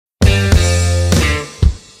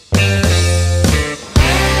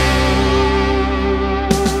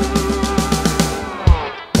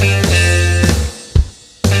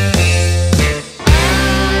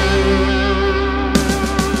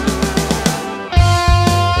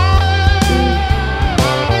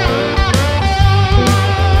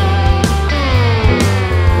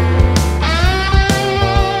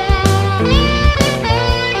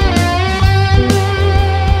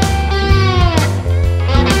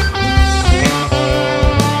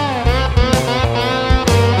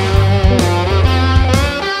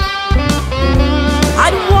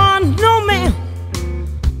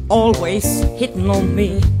hitting on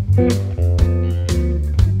me.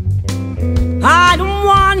 I don't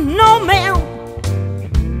want no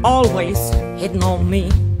man always hitting on me.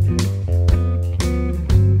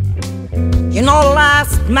 You know,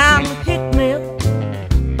 last man hit me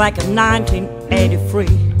back in 1983.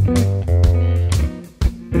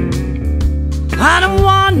 I don't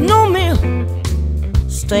want no man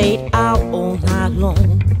stayed out all night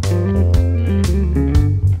long.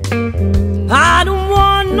 I don't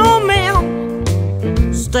want no man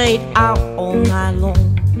stayed out all night long.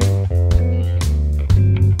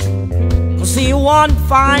 'Cause he won't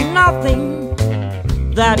find nothing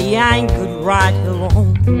that he ain't could right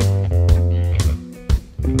alone.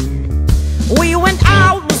 We went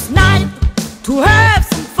out this night to have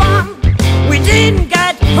some fun. We didn't get